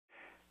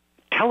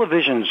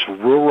television's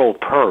rural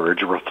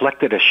purge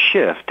reflected a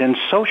shift in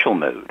social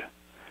mood.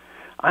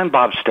 I'm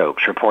Bob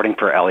Stokes, reporting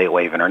for Elliott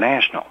Wave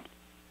International.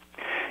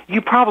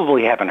 You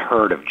probably haven't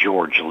heard of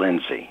George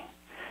Lindsay.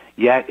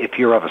 Yet, if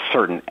you're of a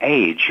certain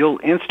age, you'll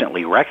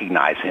instantly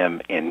recognize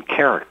him in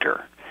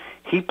character.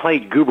 He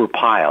played Goober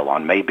Pyle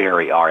on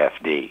Mayberry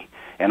RFD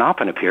and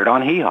often appeared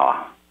on Hee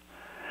Haw.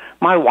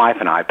 My wife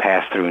and I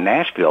passed through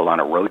Nashville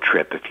on a road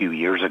trip a few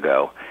years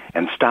ago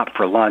and stopped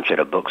for lunch at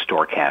a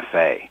bookstore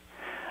cafe.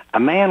 A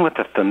man with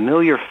a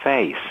familiar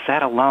face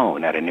sat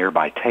alone at a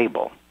nearby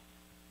table.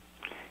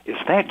 "Is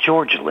that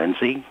George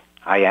Lindsay?"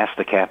 I asked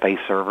the cafe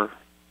server.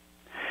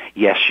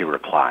 "Yes," she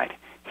replied.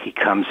 "He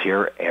comes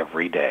here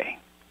every day."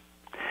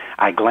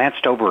 I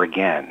glanced over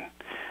again.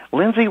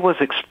 Lindsay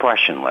was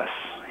expressionless.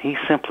 He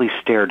simply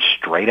stared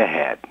straight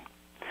ahead.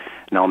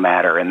 No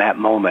matter, in that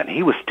moment,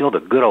 he was still the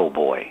good old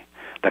boy,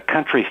 the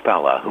country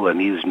fella who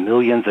amused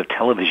millions of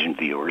television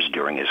viewers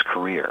during his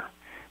career.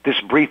 This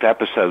brief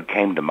episode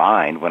came to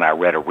mind when I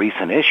read a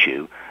recent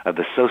issue of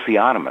The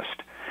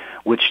Socionomist,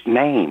 which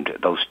named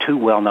those two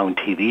well-known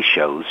TV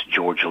shows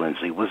George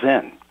Lindsay was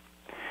in.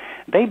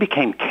 They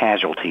became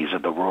casualties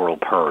of the rural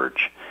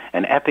purge,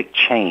 an epic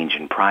change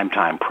in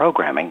primetime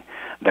programming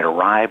that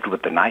arrived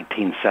with the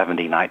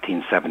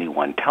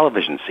 1970-1971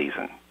 television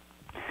season.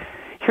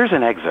 Here's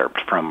an excerpt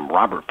from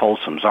Robert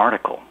Folsom's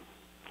article.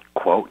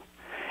 Quote,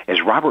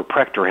 "As Robert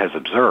Prechter has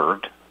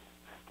observed,"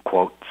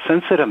 quote,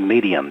 "sensitive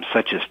mediums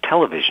such as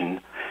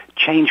television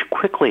change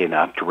quickly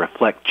enough to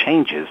reflect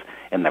changes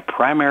in the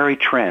primary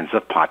trends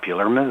of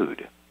popular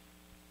mood,"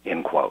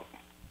 end quote.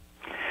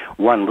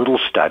 One little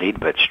studied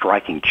but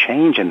striking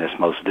change in this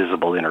most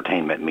visible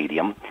entertainment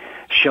medium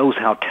shows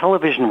how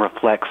television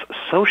reflects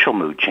social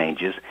mood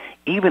changes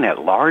even at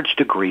large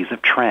degrees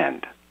of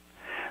trend.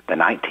 The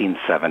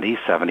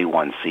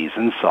 1970-71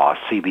 season saw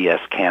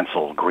CBS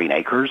cancel Green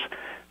Acres,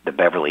 the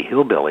Beverly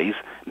Hillbillies,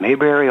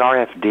 Mayberry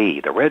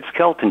RFD, the Red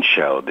Skelton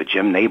Show, the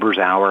Jim Nabors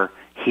Hour,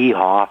 Hee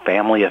Haw,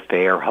 Family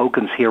Affair,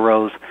 Hogan's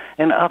Heroes,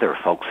 and other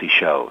folksy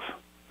shows.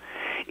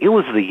 "It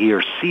was the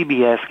year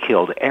CBS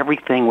killed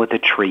everything with a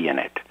tree in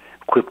it,"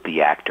 quipped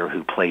the actor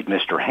who played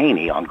Mr.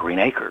 Haney on Green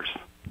Acres,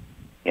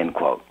 end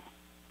quote.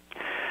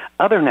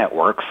 Other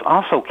networks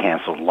also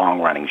canceled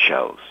long-running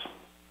shows.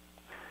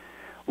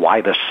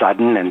 Why the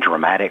sudden and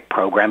dramatic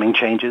programming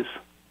changes?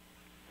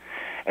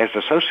 As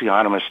the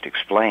Socionomist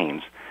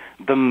explains,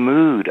 the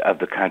mood of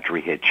the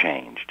country had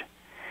changed.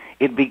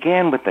 It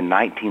began with the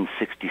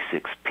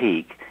 1966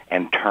 peak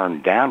and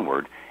turned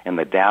downward in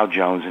the Dow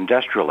Jones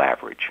Industrial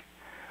Average,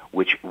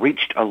 which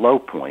reached a low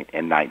point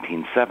in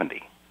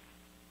 1970.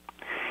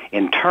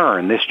 In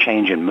turn, this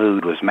change in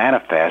mood was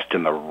manifest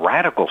in the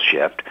radical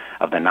shift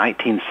of the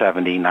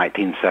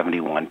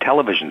 1970-1971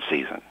 television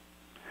season.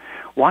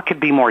 What could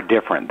be more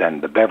different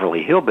than the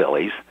Beverly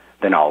Hillbillies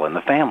than All in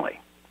the Family?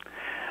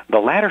 The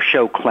latter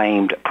show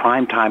claimed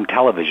primetime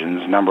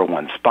television's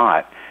 #1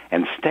 spot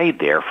and stayed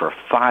there for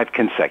 5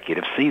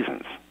 consecutive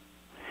seasons.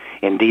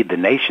 Indeed, the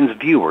nation's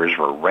viewers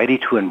were ready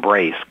to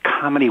embrace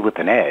comedy with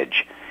an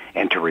edge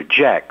and to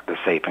reject the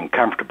safe and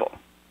comfortable.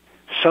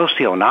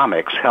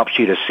 Socionomics helps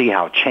you to see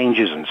how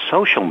changes in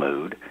social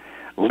mood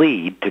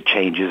lead to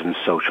changes in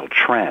social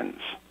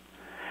trends.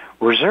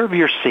 Reserve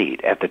your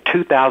seat at the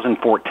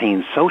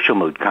 2014 Social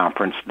Mood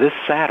Conference this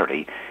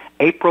Saturday,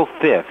 April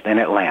 5th in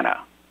Atlanta.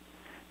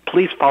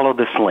 Please follow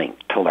this link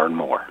to learn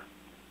more.